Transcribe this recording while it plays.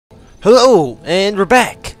Hello, and we're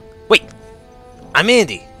back. Wait, I'm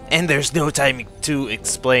Andy, and there's no time to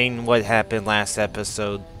explain what happened last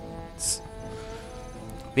episode.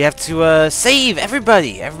 We have to save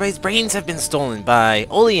everybody. Everybody's brains have been stolen by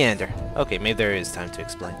Oleander. Okay, maybe there is time to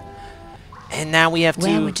explain. And now we have to...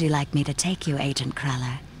 Where would you like me to take you, Agent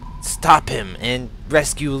Cruller? Stop him and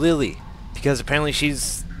rescue Lily, because apparently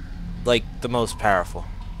she's, like, the most powerful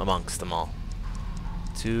amongst them all.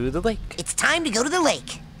 To the lake. It's time to go to the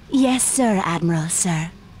lake. Yes, sir, Admiral,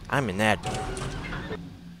 sir. I'm an admiral.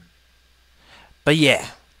 But yeah,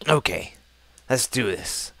 okay. Let's do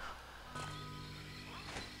this.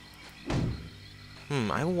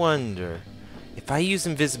 I wonder... if I use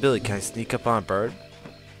invisibility, can I sneak up on a bird?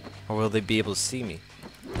 Or will they be able to see me?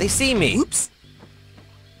 They see me! Oops.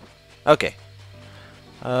 Okay.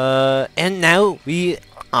 And now we...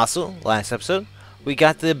 also, last episode, we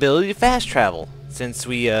got the ability to fast travel. Since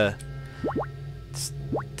we,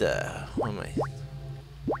 what am I?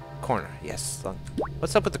 Corner, yes.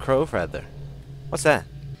 What's up with the crow feather? What's that?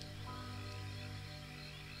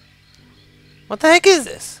 What the heck is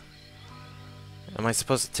this? Am I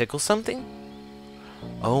supposed to tickle something?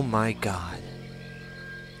 Oh my god.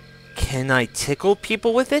 Can I tickle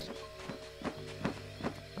people with it?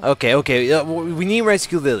 Okay, we need to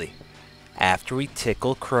rescue Lily. After we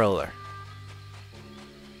tickle Cruller.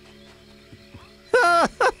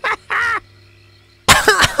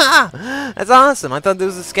 That's awesome. I thought this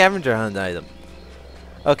was a scavenger hunt item.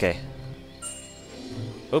 Okay.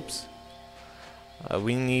 Oops.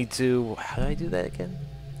 We need to... how do I do that again?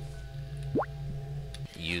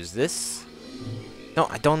 Use this. No,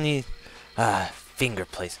 I don't need... finger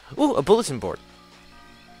place. Ooh, a bulletin board.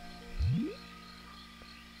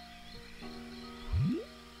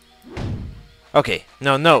 Okay.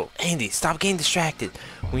 No. Andy, stop getting distracted.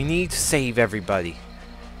 We need to save everybody.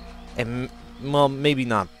 And... well, maybe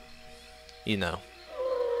not, you know,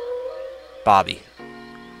 Bobby.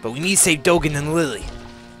 But we need to save Dogen and Lily.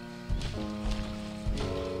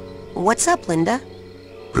 What's up, Linda?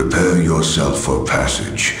 Prepare yourself for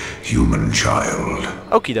passage, human child.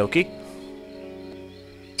 Okie dokie.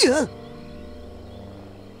 Yeah.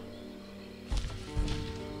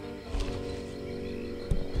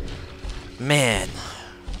 Man.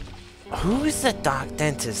 Who is that doc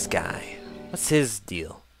dentist guy? What's his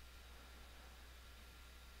deal?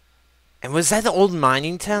 And was that the old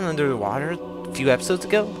mining town under the water a few episodes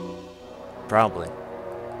ago? Probably.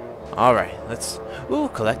 Alright, let's... ooh,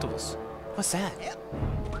 collectibles. What's that?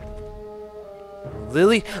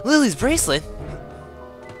 Lily's bracelet?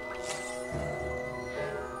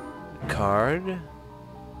 Card?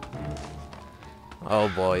 Oh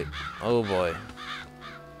boy. Oh boy.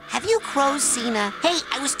 Have you crows seen a... Hey,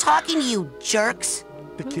 I was talking to you, jerks.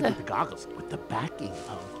 The kid with the goggles, with the backing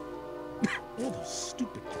of... all those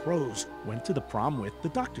stupid crows went to the prom with the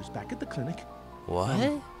doctors back at the clinic. What?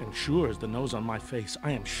 And sure as the nose on my face,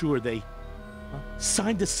 I am sure they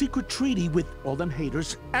signed a secret treaty with all them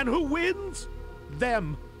haters. And who wins?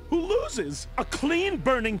 Them. Who loses? A clean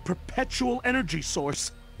burning perpetual energy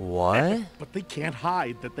source. What? But they can't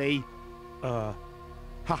hide that they,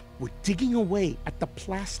 were digging away at the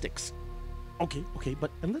plastics. Okay,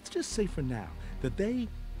 but and let's just say for now that they...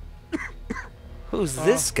 Who's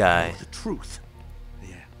this guy? The truth.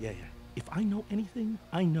 Yeah. If I know anything,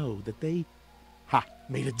 I know that they,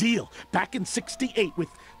 made a deal back in '68 with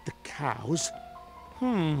the cows.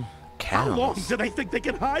 Cows? How long do they think they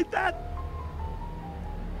can hide that?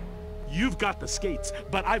 You've got the skates,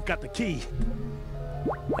 but I've got the key.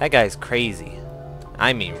 That guy's crazy.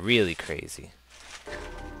 I mean, really crazy.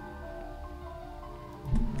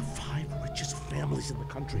 The 5 richest families in the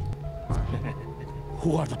country.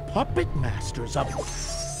 Who are the puppet masters of...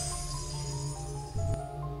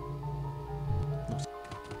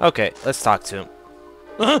 Okay, let's talk to him.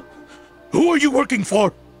 Who are you working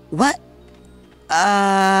for? What?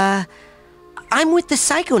 I'm with the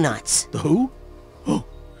Psychonauts. The who? Oh,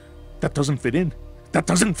 that doesn't fit in. That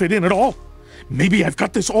doesn't fit in at all. Maybe I've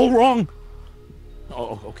got this all wrong.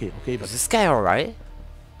 Oh, okay, but... Is this guy alright?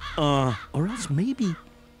 Or else maybe...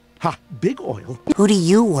 Big Oil. Who do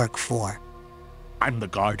you work for? I'm the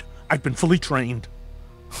guard. I've been fully trained.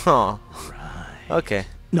 Huh. Okay.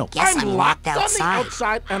 No, Guess I'm locked on the outside.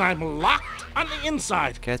 outside, and I'm locked on the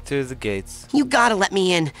inside. Get through the gates. You gotta let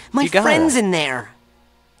me in. My You gotta. friend's in there.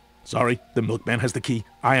 Sorry, the Milkman has the key.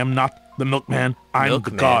 I am not the Milkman. I'm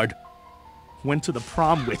Milkman. the guard. Went to the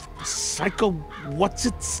prom with Psycho...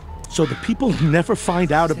 what's-its? So the people never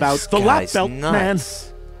find out about This the lap guy's belt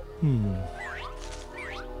nuts. man.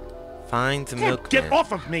 Find the Milkman. Get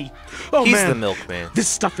off of me! Oh, He's man. the Milkman. This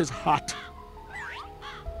stuff is hot.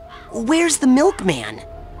 Where's the Milkman?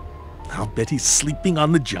 I'll bet he's sleeping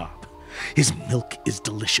on the job. His milk is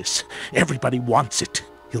delicious. Everybody wants it.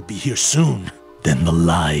 He'll be here soon. Then the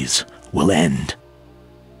lies will end.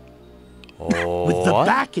 Oh, With the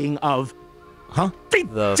backing of,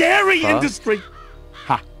 the dairy industry.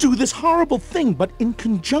 Do this horrible thing, but in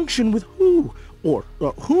conjunction with who? Or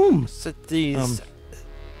whom? So these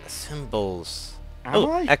symbols. Am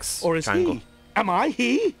I? X or is triangle. he? Am I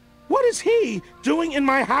he? What is he doing in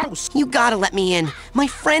my house? You gotta let me in. My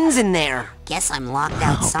friend's in there. Guess I'm locked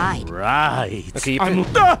outside. Right. Okay, I'm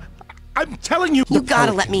telling you. You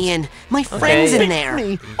gotta let me in. My friend's in there.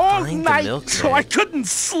 Me all Find the night, Milkman. so I couldn't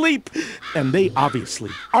sleep. And they obviously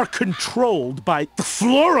are controlled by the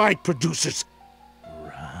fluoride producers.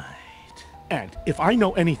 Right. And if I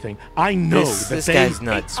know anything, I know that this they guy's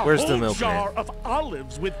nuts. ate a Where's the whole Milkman? jar of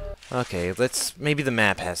olives with. Okay, maybe the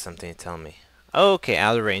map has something to tell me. Okay,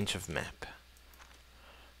 out of range of map.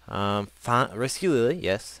 Rescue Lily,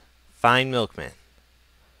 yes. Find Milkman.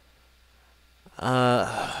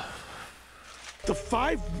 The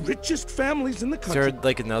 5 richest families in the Is country. there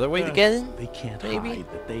like another way to get in? They can't Maybe?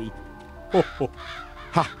 hide that they.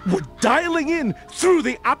 We're dialing in through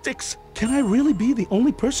the optics. Can I really be the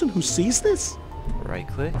only person who sees this? Right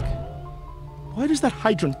click. Why does that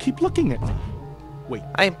hydrant keep looking at me? Wait,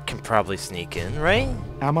 I can probably sneak in, right?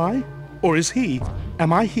 am I? Or is he?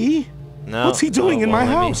 Am I he? No. What's he doing in my let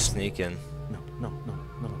me house? sneak in. No.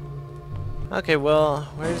 Okay, well,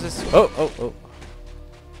 where's this? Oh.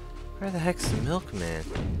 Where the heck's the Milkman?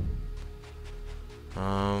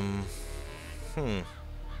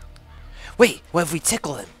 Wait, what if we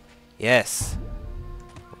tickle him? Yes.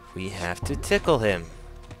 We have to tickle him.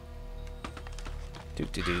 Do.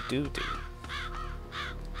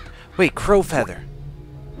 Wait, crow feather.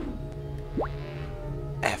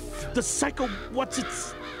 F. The psycho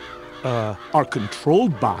are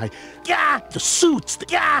controlled by the suits.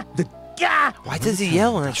 Why does he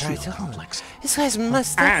yell when I try to tell him? This guy's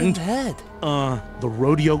messed up in And- the head. The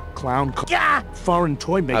rodeo clown foreign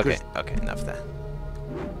toy makers. Okay, enough of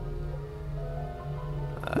that.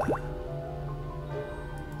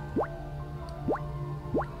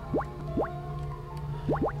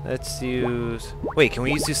 Let's use... Wait, can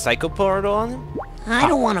we use the Psycho Portal on him? I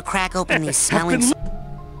don't want to crack open these smelling Yeah,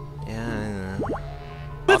 I know.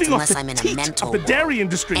 Living off unless the I'm in a teat mental of the dairy world,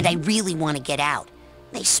 industry. and I really want to get out.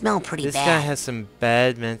 They smell pretty This bad. guy has some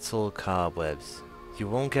bad mental cobwebs. You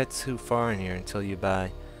won't get too far in here until you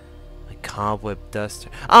buy a cobweb duster.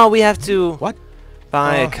 Oh, we have to... What?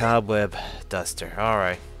 Buy a cobweb duster.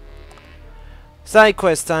 Alright. Side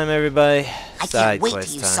quest time, everybody. I can't wait to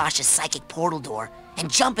use Sasha's psychic portal door and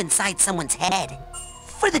jump inside someone's head.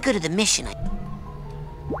 For the good of the mission,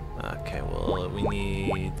 Okay, well, we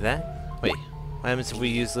need that. Wait, what happens if we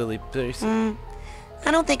use Lily Pierce?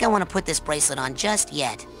 I don't think I want to put this bracelet on just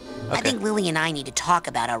yet. I Okay. think Lily and I need to talk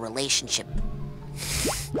about our relationship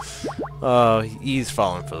Oh, he's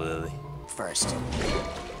falling for Lily. first.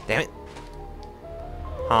 Damn it.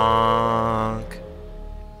 Honk.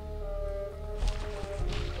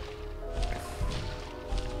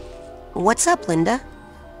 What's up, Linda?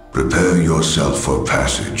 Prepare yourself for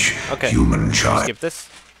passage, Okay. human child. Skip this?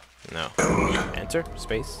 No. Enter?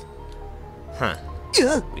 Space? Huh.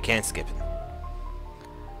 We can't skip it.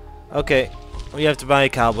 Okay. We have to buy a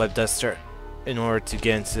cobweb duster in order to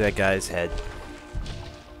get into that guy's head.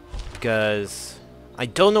 Because I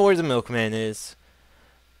don't know where the Milkman is.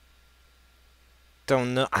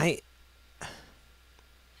 Don't know.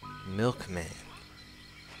 Milkman.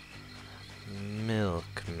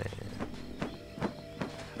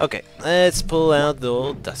 Okay, let's pull out the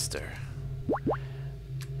old duster.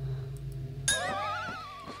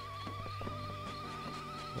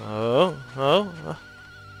 Oh.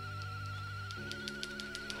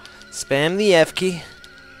 Spam the F key.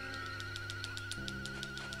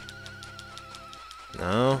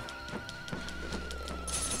 No.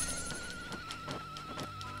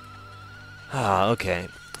 Okay.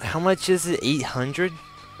 How much is it? 800?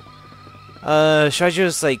 Should I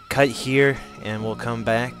just like cut here and we'll come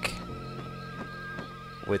back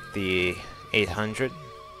with the 800?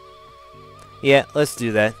 Yeah, let's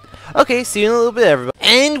do that. Okay, see you in a little bit, everybody.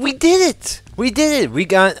 And we did it! We did it! We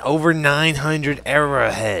got over 900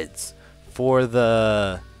 arrowheads for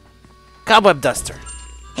the cobweb duster.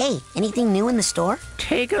 Hey, anything new in the store?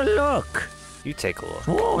 Take a look. You take a look.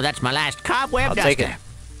 Oh, that's my last cobweb I'll duster. take it.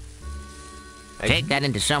 Take that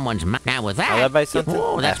into someone's mouth. Now with that. I'll buy something.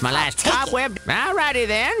 Oh, that's my last Take it. cobweb. Alrighty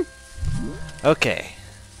then. Okay.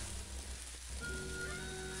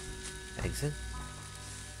 Exit.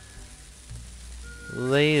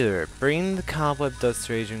 Later, bring the cobweb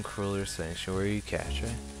duster agent crawler sanctuary you catch,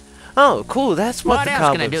 right? Oh, cool. That's what What the else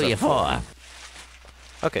can I cobwebs do are you for?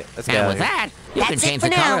 Okay, let's get out And of with here. that, you That's can it change for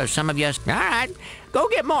the now. color of some of your... Alright, go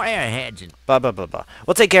get more airheads and... Blah, blah, blah, blah.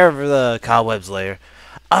 We'll take care of the cobwebs later.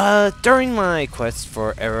 During my quest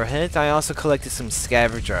for arrowheads, I also collected some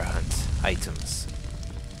scavenger hunt items.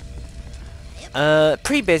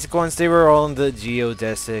 Pretty basic ones. They were all in the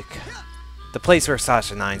geodesic. The place where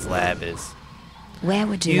Sasha 9's lab is. Where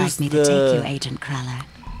would you Use like me to take the- you, Agent Cruller?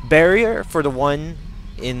 Barrier for the one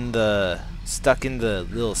in the... stuck in the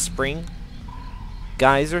little spring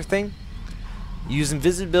geyser thing. Use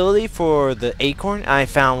invisibility for the acorn. I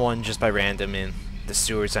found one just by random in the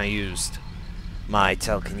sewers. I used my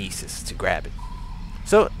telekinesis to grab it.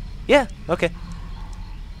 So, yeah, okay.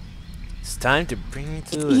 It's time to bring it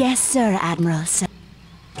to the... Yes, sir, Admiral, sir.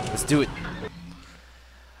 Let's do it.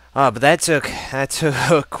 Ah, but that took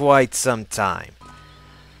quite some time.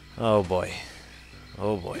 Oh boy.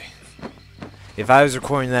 Oh boy. If I was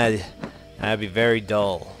recording that, that'd be very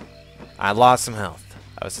dull. I lost some health.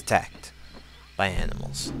 I was attacked by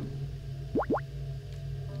animals.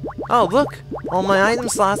 Oh, look! All my item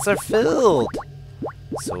slots are filled!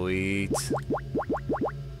 Sweet.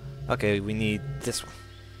 Okay, we need this one.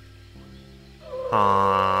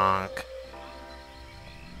 Honk.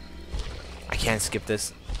 I can't skip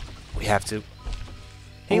this. We have to.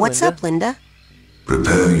 Hey, What's Linda. up, Linda?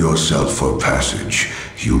 Prepare yourself for passage,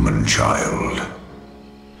 human child.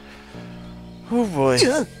 Oh boy.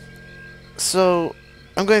 So,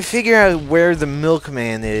 I'm going to figure out where the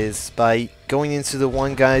Milkman is by going into the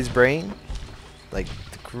one guy's brain. Like,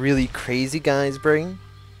 the really crazy guy's brain.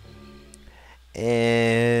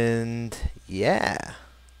 And, yeah.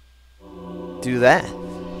 Do that.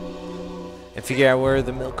 And figure out where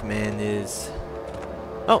the Milkman is.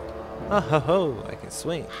 Oh! Oh ho ho! I can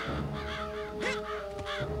swing.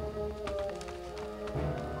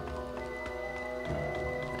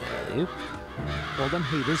 Alley-oop. All them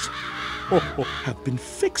haters have been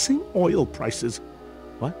fixing oil prices.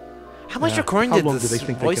 What? How much Yeah, recording how did long do this they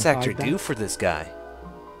think they voice can actor hide that? do for this guy?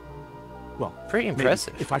 Well, Pretty maybe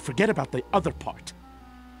impressive. if I forget about the other part.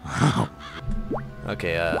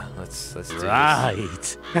 Okay, let's do this.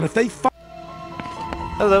 Right. And if they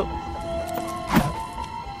Hello.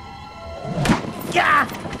 Yeah!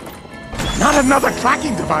 Not another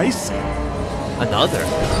tracking device! Another.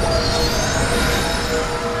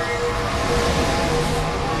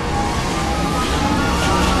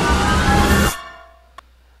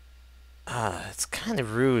 It's kind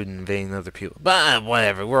of rude invading other people. But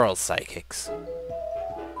whatever, we're all psychics.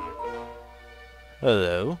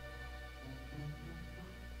 Hello.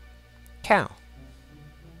 Cow.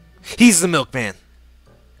 He's the Milkman.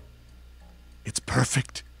 It's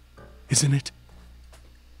perfect, isn't it?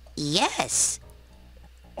 Yes.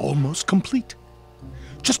 Almost complete.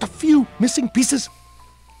 Just a few missing pieces.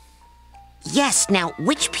 Yes, now,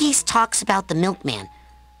 which piece talks about the Milkman?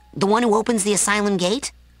 The one who opens the asylum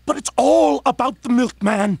gate? But it's all about the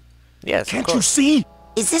Milkman. Yes, Can't of you course. see?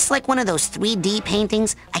 Is this like one of those 3D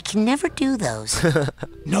paintings? I can never do those.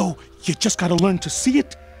 No, you just gotta learn to see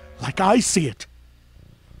it like I see it.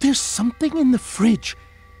 There's something in the fridge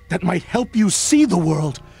that might help you see the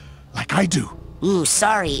world like I do. Ooh,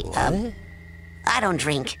 sorry. I don't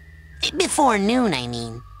drink. Before noon, I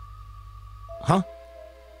mean. Huh?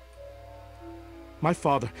 My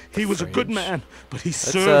father, he was a good fridge. man, but he Let's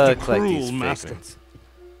served a collect cruel these master. fragments.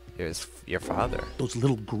 Here's your father. Those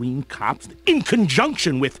little green cops, in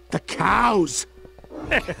conjunction with the cows,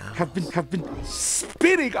 have been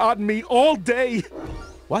spitting on me all day.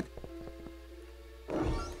 What?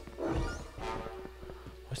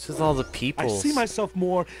 What's with all the people? I see myself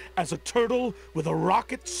more as a turtle with a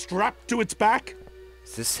rocket strapped to its back.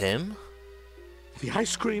 Is this him? The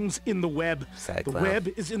ice cream's in the web. Sad The clown. web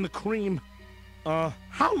is in the cream.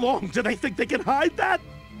 How long do they think they can hide that?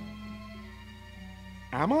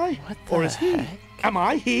 Am I? What the Or is he? heck? Am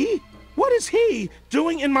I he? What is he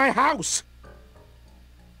doing in my house?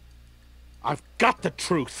 I've got the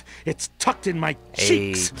truth. It's tucked in my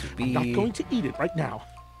cheeks. to I'm not B. going to eat it right now.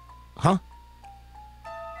 Huh?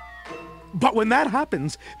 But when that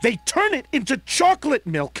happens, they turn it into chocolate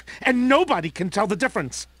milk, and nobody can tell the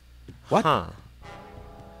difference. What? Huh.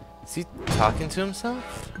 Is he talking to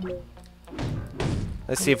himself?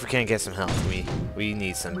 Let's see if we can't get some help. We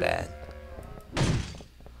need some bad.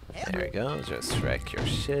 There we go. Just wreck your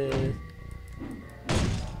shit.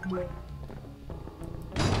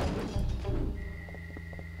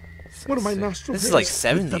 What are my nostrils? This is like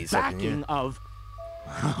With 70s the up in here. backing of.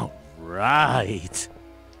 Oh, right.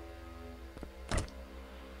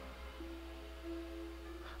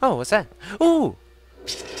 Oh, what's that? Ooh!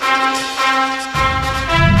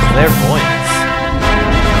 Clairvoyance.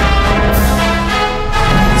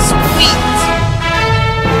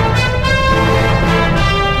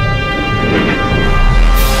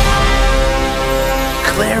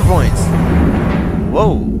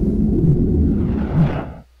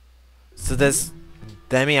 does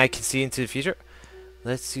that mean I can see into the future?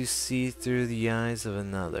 Lets you see through the eyes of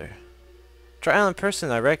another. Try on a person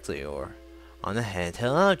directly or on a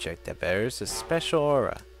handheld object that bears a special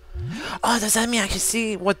aura. Oh, does that mean I can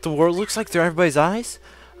see what the world looks like through everybody's eyes?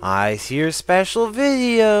 I hear a special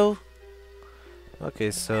video.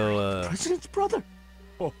 Okay, so President's brother.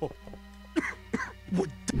 Oh. What?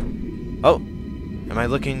 oh, am I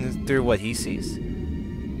looking through what he sees?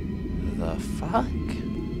 The fuck?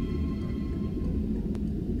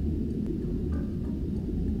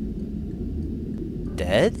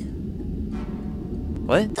 Dead?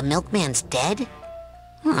 What? The milkman's dead?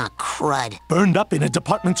 Aw, crud. Burned up in a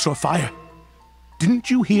department store fire. Didn't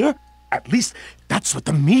you hear? At least that's what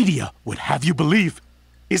the media would have you believe.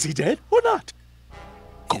 Is he dead or not?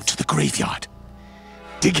 Go to the graveyard.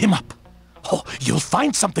 Dig him up. Oh, you'll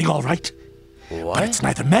find something all right. What? But it's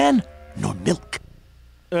neither man nor milk.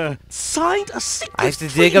 Signed a secret I have to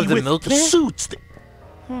dig up the with milkman? the suits.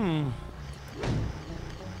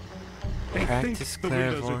 Practice the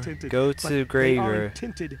windows are clairvoyant. tinted, Go but to they graveyard. aren't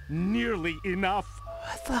tinted nearly enough.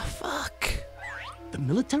 What the fuck? The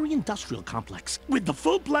military-industrial complex, with the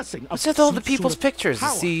full blessing of What's with all the some people's sort of pictures?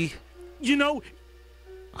 power. Is he You know,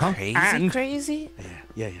 crazy? And- Crazy?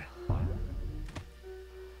 Yeah.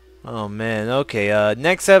 Oh man. Okay.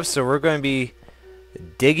 Next episode we're going to be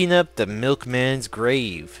digging up the milkman's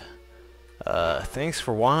grave. Thanks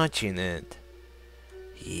for watching it.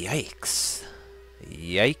 Yikes.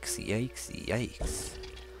 Yikes.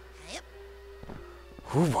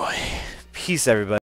 Oh boy. Peace, everybody.